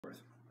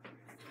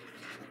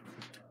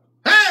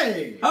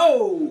Hey!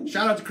 Oh!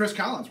 Shout out to Chris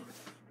Collinsworth.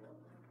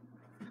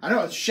 I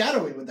know it's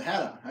shadowy with the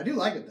hat on. I do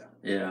like it though.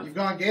 Yeah. You've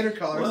gone Gator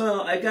colors.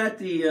 Well, I got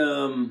the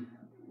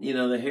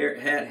the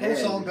hat head.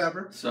 Salt and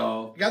pepper.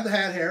 So you got the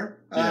hat hair.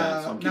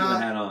 Yeah, so I'm keeping the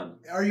hat on.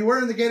 Are you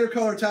wearing the Gator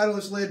color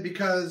Titleist lid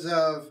because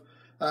of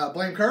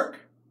Blame Kirk?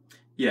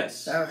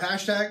 Yes.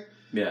 Hashtag?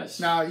 Yes.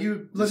 Now,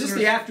 you listen. Is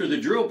this the After the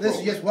Drill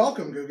program? Yes,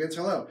 welcome, Googans.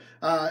 Hello.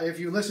 If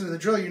you listen to the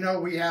drill, you know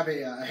we have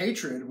a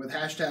hatred with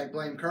hashtag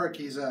Blame Kirk.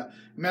 He's a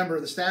member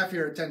of the staff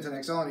here at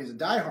 1010XL, and he's a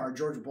diehard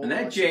Georgia Bulldog.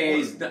 And that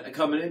Jay's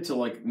coming into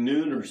like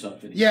noon or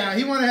something. Yeah,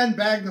 he went ahead and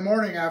bagged in the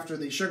morning after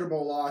the Sugar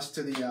Bowl loss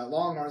to the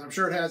Longhorns. I'm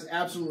sure it has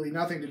absolutely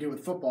nothing to do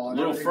with football. A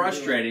little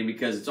frustrating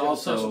because it's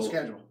also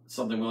schedule.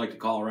 Something we like to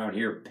call around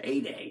here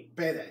payday.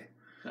 Payday.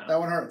 No. That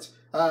one hurts.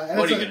 What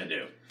are you going to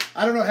do?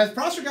 I don't know. Has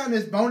Prosser gotten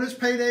his bonus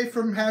payday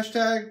from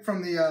hashtag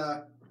from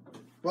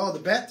the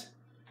bet?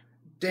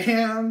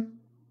 Damn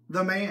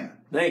the man.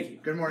 Thank you.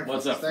 Good morning.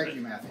 What's up? Thank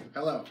you, Matthew.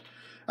 Hello.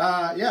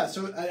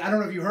 So I don't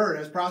know if you heard.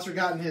 Has Prosser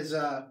gotten his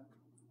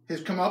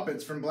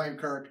comeuppance from Blame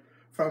Kirk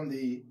from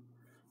the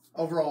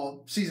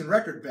overall season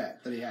record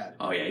bet that he had?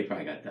 Oh yeah, he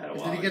probably got that a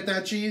while. Did he get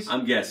that cheese?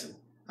 I'm guessing.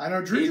 I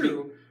know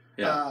Drew.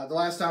 Yeah. The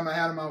last time I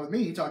had him on with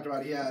me, he talked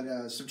about he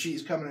had some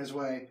cheese coming his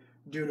way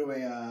due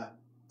to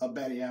a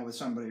bet he had with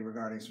somebody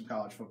regarding some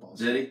college football.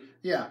 Did he?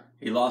 Yeah.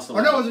 He lost a lot.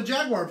 Or no, it was a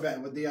Jaguar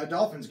bet with the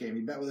Dolphins game. He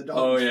bet with the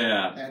Dolphins. Oh,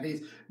 yeah. And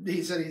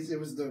he said it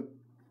was a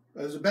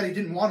bet he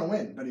didn't want to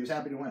win, but he was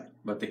happy to win.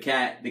 But the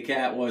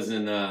cat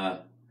wasn't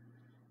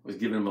was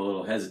giving him a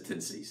little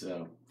hesitancy.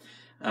 So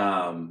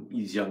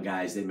these young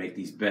guys, they make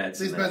these bets.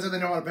 These bets that they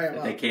don't want to pay them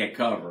up. They can't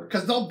cover.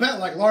 Because they'll bet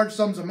like large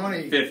sums of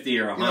money. 50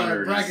 or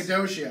 100.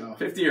 Braggadocio.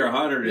 50 or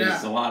 100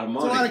 is a lot of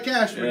money. It's a lot of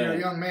cash when you're a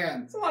young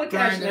man. It's a lot of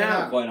cash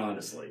now, quite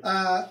honestly.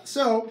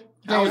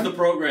 How was the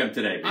program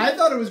today, Pete? I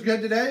thought it was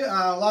good today.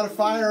 A lot of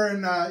fire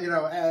and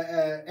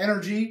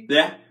energy.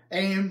 Yeah.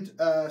 Aimed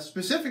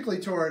specifically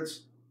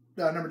towards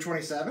number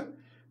 27,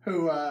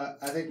 who I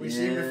think we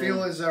seem to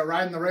feel is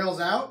riding the rails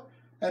out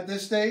at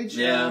this stage.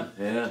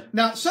 Yeah.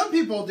 Now, some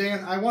people,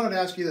 Dan, I wanted to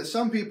ask you this.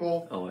 Some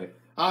people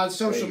on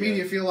social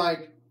media feel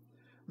like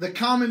the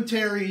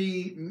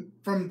commentary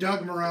from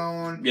Doug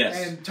Marrone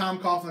and Tom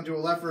Coughlin to a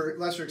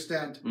lesser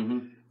extent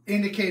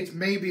indicates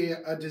maybe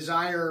a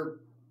desire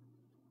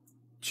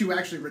to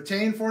actually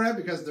retain Fournette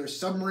because they're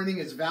submarining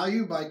his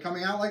value by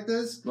coming out like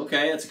this.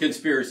 Okay, that's a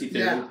conspiracy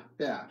theory.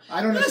 Yeah.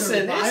 I don't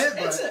necessarily buy it,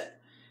 but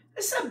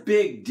it's a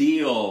big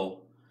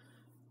deal,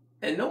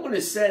 and no one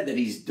has said that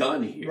he's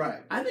done here. Right.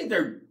 I think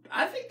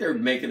they're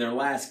making their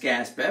last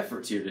gasp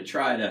efforts here to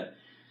try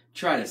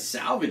to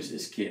salvage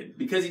this kid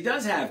because he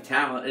does have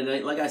talent.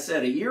 And like I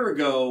said, a year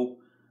ago,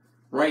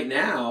 right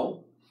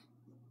now,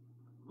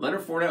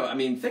 Leonard Fournette, I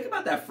mean, think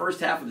about that first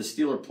half of the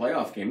Steeler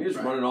playoff game. He was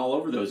running all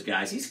over those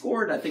guys. He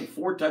scored, I think,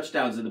 4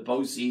 touchdowns in the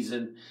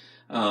postseason.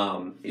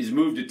 He's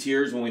moved to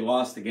tears when we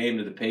lost the game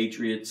to the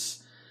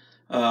Patriots.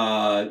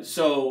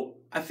 So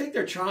I think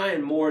they're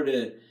trying more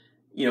to,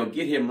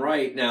 get him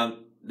right. Now,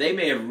 they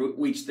may have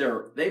reached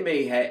their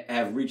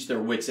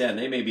wits' end.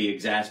 They may be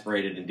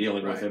exasperated in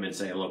dealing with him and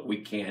say, look,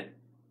 we can't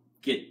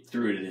get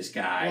through to this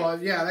guy.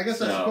 Well, yeah, I guess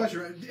that's the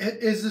question.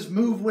 Is this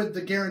move with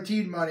the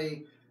guaranteed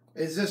money,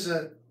 is this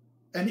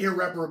an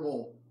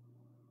irreparable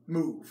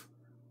move?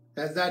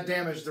 Has that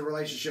damaged the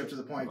relationship to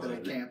the point that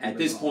it can't? At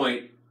this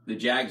point, the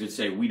Jags would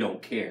say, we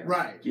don't care.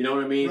 Right. You know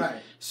what I mean?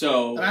 Right.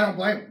 So, and I don't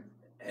blame him.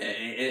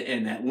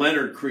 And that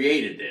Leonard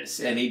created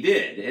this, and he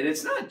did. And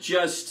it's not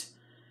just,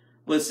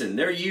 listen,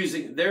 they're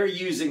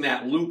using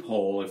that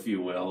loophole, if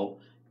you will,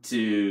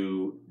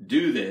 to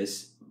do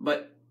this.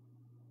 But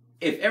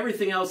if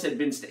everything else had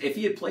been, if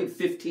he had played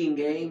 15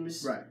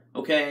 games,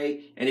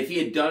 okay, and if he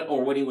had done,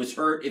 or when he was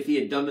hurt, if he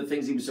had done the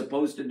things he was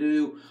supposed to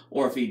do,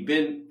 or if he'd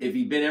been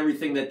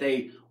everything that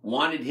they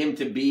wanted him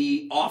to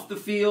be off the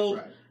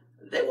field,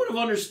 they would have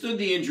understood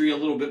the injury a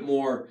little bit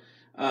more.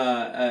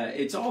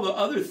 It's all the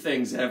other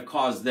things that have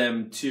caused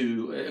them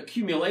to,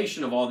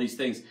 accumulation of all these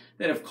things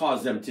that have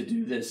caused them to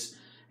do this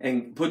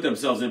and put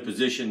themselves in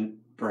position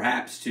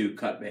perhaps to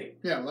cut bait.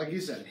 Yeah, like you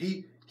said,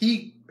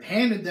 he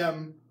handed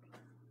them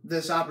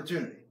this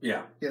opportunity.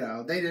 Yeah.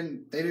 They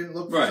didn't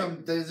look for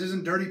some, this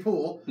isn't dirty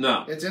pool.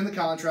 No. It's in the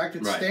contract.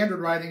 It's standard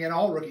writing in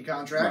all rookie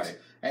contracts.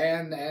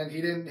 And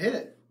he didn't hit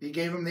it. He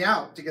gave him the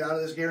out to get out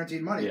of this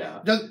guaranteed money. Yeah.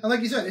 And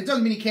like you said, it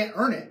doesn't mean he can't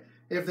earn it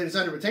if they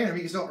decide to retain him.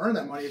 He can still earn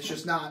that money. It's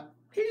just not.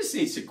 He just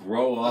needs to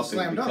grow up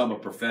and become a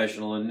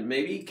professional. And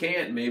maybe he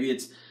can't. Maybe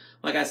it's,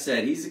 like I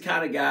said, he's the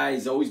kind of guy,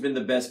 he's always been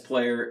the best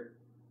player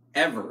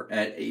ever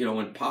at,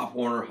 in Pop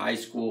Warner, high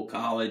school,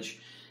 college.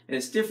 And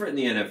it's different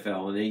in the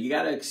NFL. And you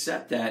got to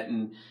accept that.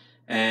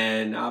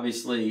 And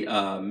obviously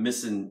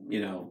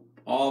missing,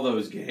 all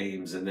those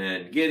games and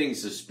then getting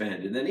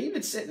suspended. And then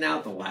even sitting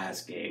out the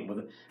last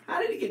game.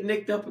 How did he get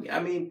nicked up? I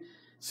mean,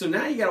 so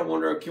now you got to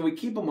wonder, can we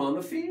keep him on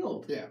the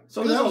field? Yeah.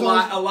 So there's a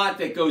lot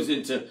that goes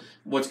into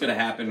what's going to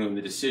happen in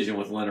the decision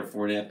with Leonard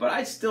Fournette. But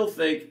I still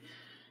think,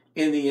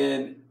 in the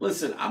end,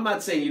 listen, I'm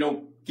not saying you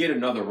don't get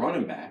another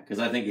running back because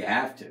I think you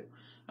have to.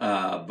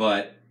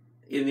 But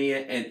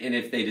and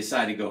if they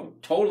decide to go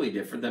totally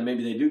different, then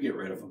maybe they do get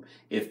rid of him.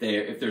 If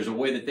there's a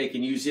way that they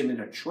can use him in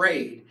a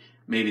trade,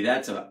 maybe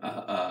that's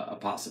a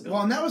possibility.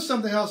 Well, and that was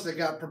something else that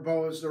got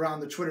proposed around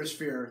the Twitter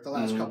sphere the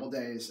last couple of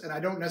days, and I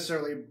don't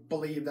necessarily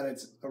believe that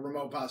it's a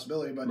remote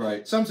possibility,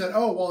 but some said,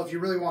 oh, well, if you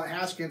really want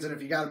Haskins and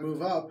if you got to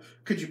move up,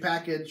 could you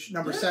package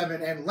number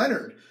 7 and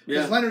Leonard?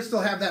 Because Leonard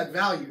still have that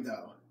value,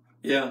 though.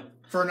 Yeah.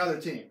 For another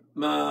team.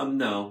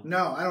 No.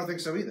 No, I don't think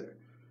so either.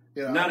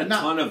 You know, not a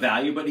ton of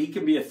value, but he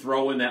can be a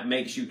throw-in that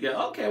makes you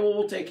go, okay, well,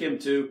 we'll take him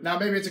too. Now,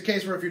 maybe it's a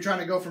case where if you're trying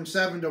to go from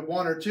 7 to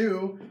 1 or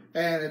 2,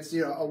 and it's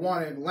a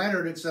 1 in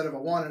Leonard instead of a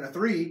 1 and a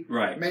 3,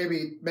 right?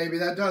 Maybe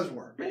that does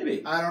work.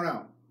 Maybe. I don't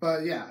know.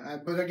 But yeah,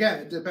 but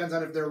again, it depends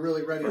on if they're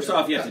really ready. First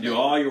off, you have to do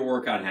all your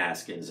work on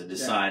Haskins and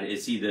decide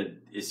is he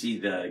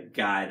the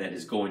guy that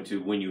is going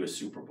to win you a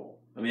Super Bowl.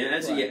 I mean,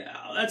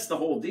 that's the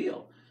whole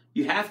deal.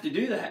 You have to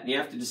do that, and you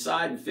have to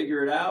decide and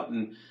figure it out.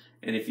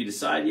 And if you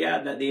decide,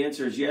 that the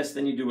answer is yes,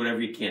 then you do whatever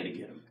you can to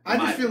get him. I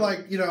just feel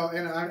like, and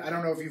I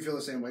don't know if you feel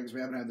the same way because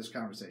we haven't had this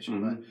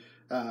conversation,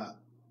 but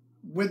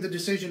with the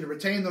decision to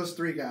retain those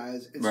 3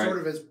 guys, it sort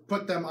of has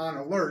put them on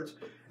alert.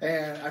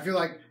 And I feel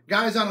like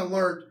guys on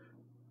alert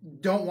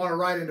don't want to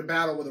ride into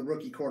battle with a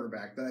rookie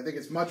quarterback. That I think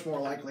it's much more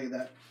likely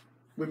that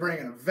we bring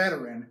in a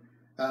veteran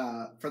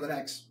for the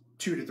next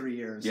 2 to 3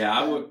 years. Yeah,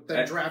 I would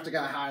draft a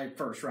guy high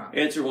first round.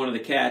 Answer one of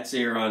the cats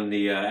here on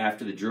the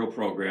after the drill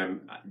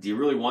program. Do you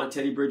really want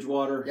Teddy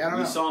Bridgewater? Yeah, I don't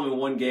know. We saw him in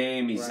one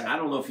game. I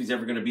don't know if he's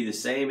ever going to be the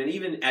same. And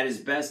even at his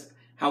best,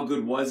 how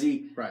good was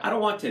he? Right. I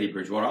don't want Teddy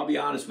Bridgewater. I'll be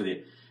honest with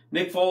you.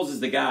 Nick Foles is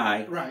the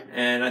guy. Right.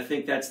 And I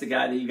think that's the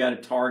guy that you got to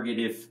target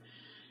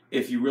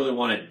if you really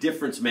want a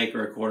difference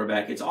maker at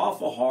quarterback. It's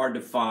awful hard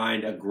to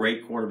find a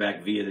great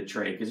quarterback via the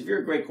trade. Because if you're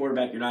a great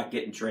quarterback, you're not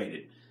getting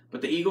traded. But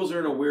the Eagles are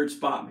in a weird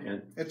spot,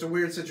 man. It's a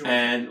weird situation.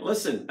 And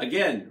listen,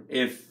 again,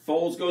 if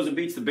Foles goes and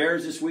beats the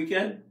Bears this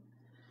weekend,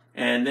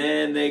 and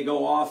then they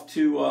go off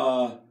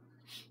to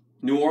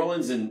New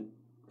Orleans and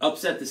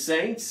upset the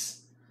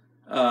Saints,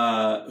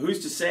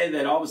 who's to say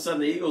that all of a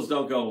sudden the Eagles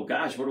don't go, well,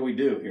 gosh, what do we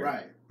do here?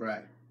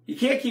 Right. You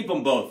can't keep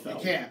them both, though.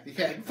 You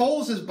can't.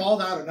 Foles has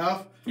balled out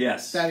enough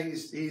that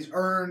he's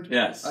earned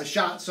a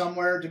shot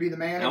somewhere to be the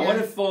man now, again.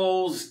 what if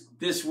Foles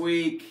this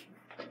week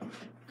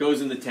goes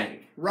in the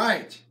tank?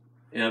 Right.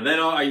 Then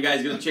are you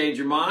guys going to change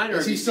your mind, or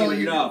is he still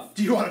enough?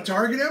 Do you want to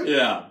target him?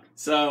 Yeah.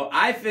 So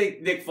I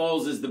think Nick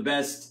Foles is the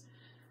best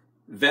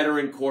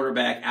veteran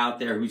quarterback out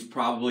there who's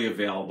probably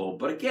available.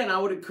 But again, I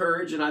would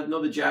encourage, and I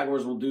know the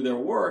Jaguars will do their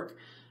work,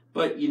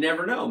 but you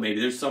never know. Maybe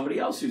there's somebody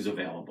else who's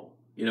available.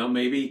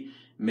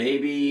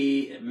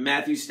 Maybe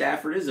Matthew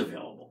Stafford is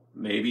available.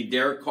 Maybe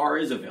Derek Carr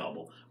is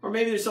available. Or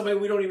maybe there's somebody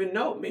we don't even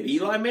know. Maybe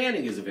Eli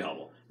Manning is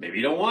available. Maybe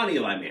you don't want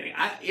Eli Manning.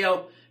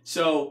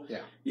 So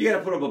you got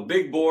to put up a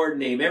big board,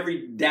 name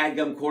every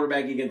dadgum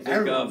quarterback you can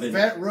think of, and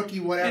vet, rookie,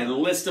 whatever, and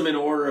list them in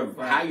order of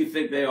how you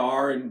think they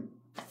are, and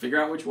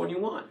figure out which one you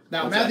want.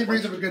 Now, Matthew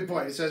brings up a good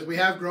point. He says we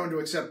have grown to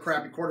accept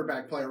crappy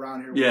quarterback play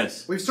around here.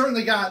 Yes, we've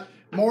certainly got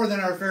more than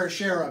our fair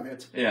share of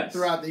it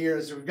throughout the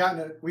years.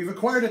 We've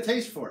acquired a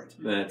taste for it.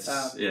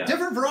 That's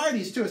different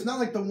varieties too. It's not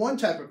like the one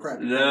type of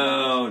crappy.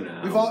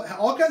 No. We've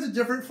all kinds of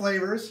different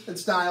flavors and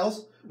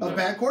styles of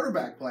bad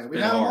quarterback play.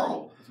 We've had them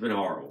all. It's been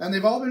horrible. And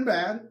they've all been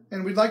bad,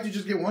 and we'd like to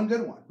just get one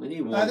good one. We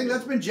need one. I think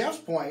that's been Jeff's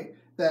point,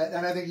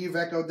 and I think you've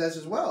echoed this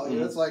as well.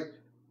 It's like,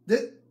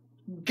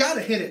 got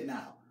to hit it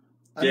now.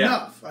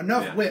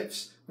 Enough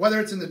whips. Whether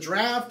it's in the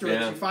draft, or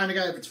if you find a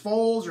guy, if it's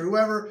Foles or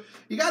whoever,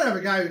 you got to have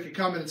a guy who can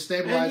come in and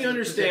stabilize.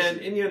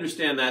 And you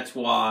understand that's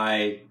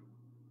why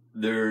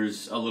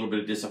there's a little bit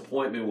of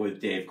disappointment with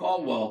Dave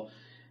Caldwell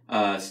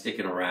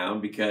sticking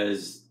around,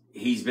 because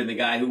he's been the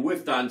guy who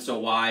whiffed on. So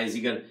why is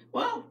he going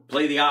to,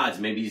 play the odds?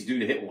 Maybe he's due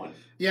to hit one.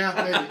 Yeah,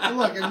 maybe. And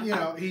look,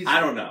 and I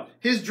don't know.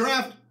 His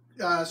draft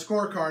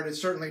scorecard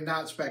is certainly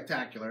not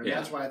spectacular. Yeah.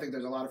 That's why I think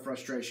there's a lot of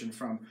frustration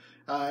from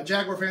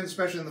Jaguar fans,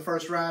 especially in the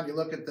first round. You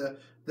look at the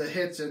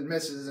hits and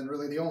misses, and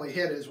really the only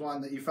hit is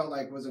one that you felt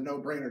like was a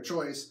no-brainer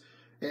choice,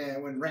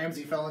 when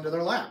Ramsey fell into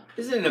their lap.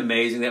 Isn't it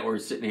amazing that we're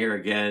sitting here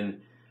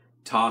again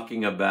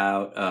talking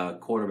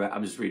about quarterback?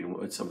 I'm just reading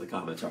what some of the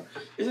comments are.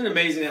 Isn't it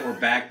amazing that we're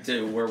back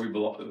to where we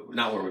belong?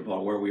 Not where we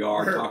belong, where we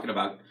are, talking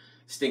about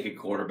stinking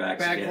quarterbacks.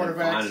 Bad again.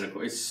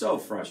 quarterbacks. It's so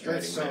frustrating,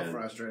 It's so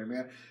frustrating,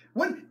 man.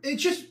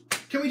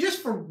 Can we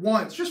just for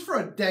once, just for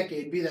a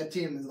decade, be that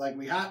team that's like,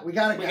 we got a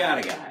guy. We got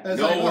a guy.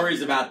 No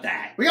worries about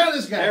that. We got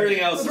this guy.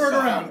 Everything else is work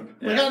fine. around him.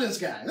 Yeah. We got this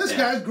guy. This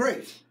guy's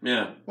great.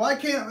 Yeah. Why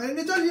can't, and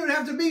it doesn't even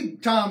have to be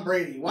Tom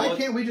Brady. Why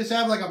can't we just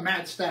have like a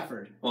Matt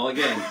Stafford? Well,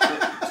 again,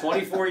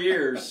 24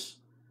 years.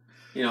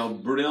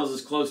 Brunell's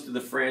as close to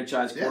the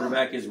franchise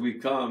quarterback as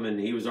we've come, and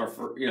he was our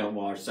first,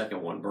 our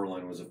second one.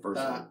 Berline was the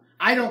first one.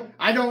 I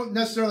don't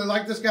necessarily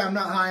like this guy. I'm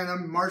not high on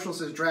him. Marshall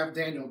says draft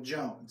Daniel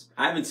Jones.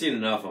 I haven't seen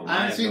enough of him.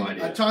 I haven't seen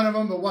a ton of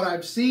him, but what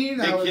I've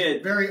seen, I was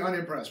very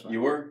unimpressed by.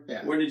 You were?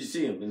 Yeah. Where did you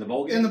see him? In the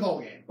bowl game? In the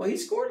bowl game. Well, he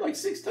scored like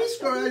 6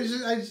 touchdowns.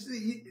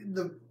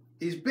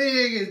 He's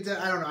big.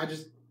 I don't know.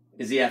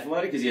 Is he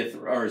athletic? Is he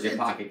or is he a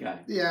pocket guy?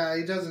 Yeah,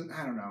 he doesn't.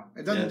 I don't know.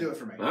 It doesn't do it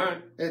for me. All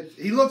right.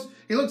 He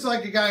looks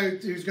like a guy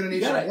who's going to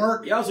need some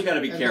work. You also got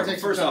to be careful.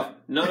 First off,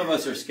 none of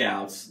us are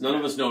scouts. None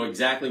of us know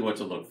exactly what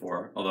to look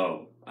for.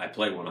 Although I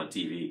play one on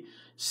TV.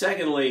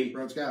 Secondly,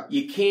 Road Scout.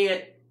 You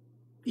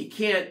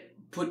can't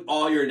put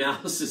all your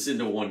analysis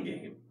into one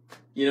game.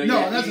 You know,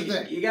 no, that's the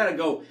thing. You got to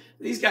go.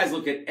 These guys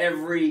look at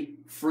every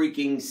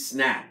freaking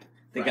snap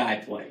the guy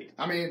played.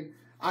 I mean,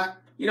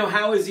 You know,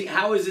 how is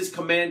his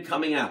command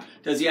coming out?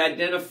 Does he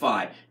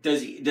identify?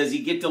 Does he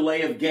get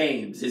delay of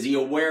games? Is he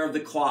aware of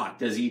the clock?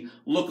 Does he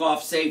look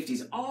off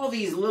safeties? All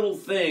these little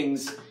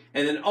things,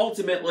 and then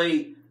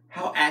ultimately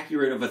how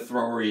accurate of a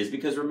thrower he is.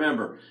 Because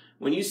remember,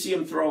 when you see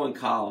him throw in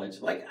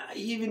college, like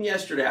even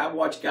yesterday, I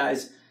watched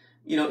guys,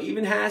 you know,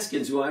 even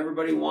Haskins, who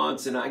everybody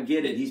wants, and I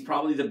get it, he's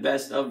probably the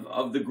best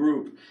of the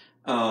group.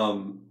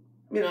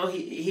 You know,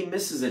 he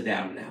misses a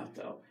down and out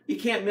though. You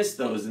can't miss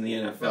those in the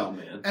NFL,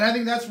 man. And I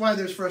think that's why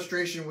there's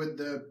frustration with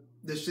the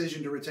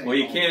decision to retain. Well,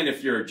 you can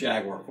if you're a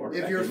Jaguar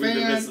quarterback. If you're a fan,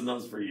 we've been missing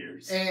those for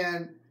years.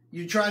 And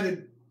you try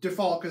to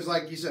default, because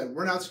like you said,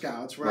 we're not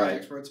scouts, we're not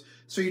experts.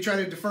 So you try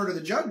to defer to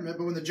the judgment,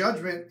 but when the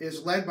judgment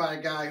is led by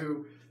a guy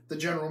who, the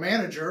general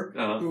manager,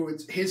 who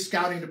it's his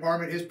scouting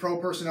department, his pro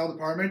personnel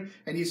department,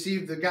 and you see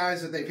the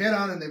guys that they've hit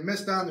on and they've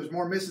missed on, there's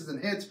more misses than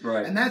hits.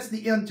 Right. And that's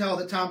the intel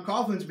that Tom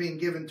Coughlin's being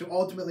given to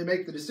ultimately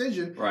make the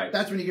decision. Right.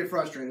 That's when you get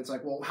frustrated. It's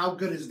like, well, how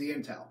good is the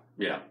intel?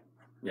 Yeah.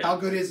 How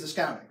good is the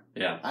scouting?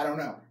 Yeah. I don't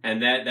know.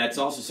 And that's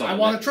also something. I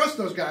want to trust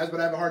those guys,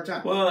 but I have a hard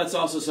time. Well, that's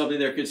also something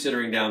they're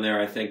considering down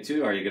there, I think,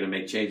 too. Are you going to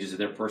make changes in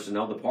their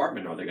personnel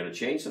department? Are they going to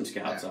change some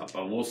scouts up?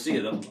 We'll see.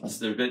 There's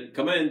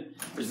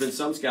been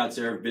some scouts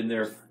there have been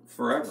there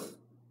forever.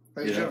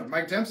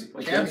 Mike Dempsey.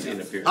 Mike Dempsey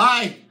appeared.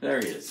 Hi. There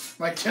he is.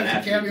 Mike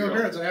Dempsey cameo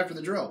appearance after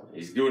the drill.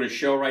 He's doing a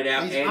show right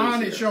now. He's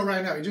on his show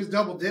right now. He just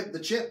double dipped the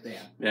chip, Dan.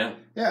 Yeah.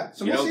 Yeah.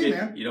 So we'll see,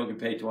 man. You don't get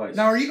paid twice.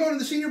 Now, are you going to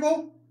the Senior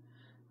Bowl?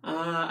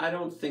 I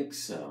don't think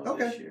so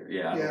this year.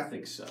 Yeah, I don't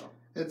think so.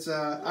 It's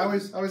I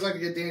always like to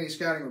get Danny's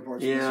scouting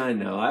reports. Yeah, I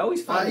know. I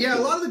always find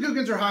a lot of the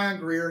Googans are high on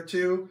Greer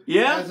too.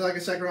 Yeah, as like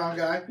a second round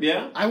guy.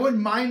 Yeah, I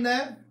wouldn't mind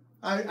that.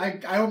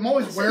 I'm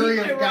always wary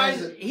of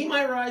guys that he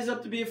might rise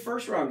up to be a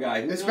first round guy,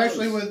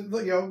 especially with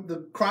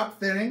the crop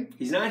thinning.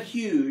 He's not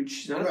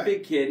huge. He's not a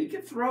big kid. He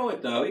can throw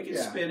it though. He can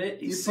spin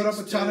it. He put up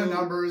a ton of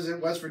numbers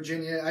at West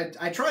Virginia.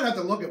 I try not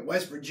to look at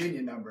West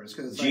Virginia numbers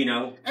because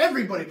Gino.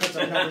 Everybody puts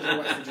up numbers at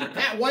West Virginia.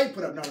 Pat White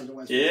put up numbers at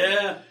West Virginia.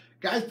 Yeah,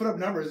 guys put up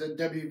numbers at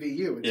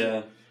WVU.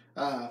 Yeah.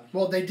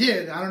 Well, they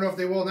did. I don't know if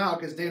they will now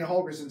because Dana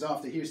Holgerson's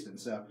off to Houston.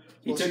 So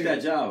he took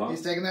that job. Huh?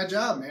 He's taking that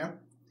job, man.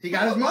 He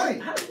got his money.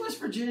 How does West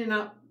Virginia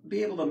not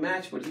be able to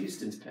match what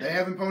Houston's paying? They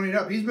haven't ponied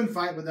up. He's been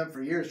fighting with them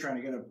for years trying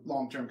to get a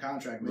long-term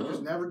contract. They've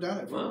just never done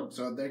it for him.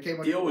 So they came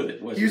with deal with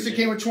it. Houston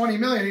came with $20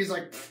 million. He's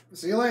like,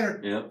 see you later.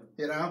 Yeah.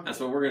 You know.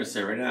 That's what we're gonna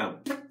say right now.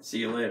 See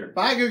you later.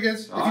 Bye,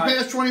 Googans. If you pay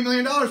us $20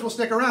 million, we'll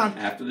stick around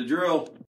after the drill.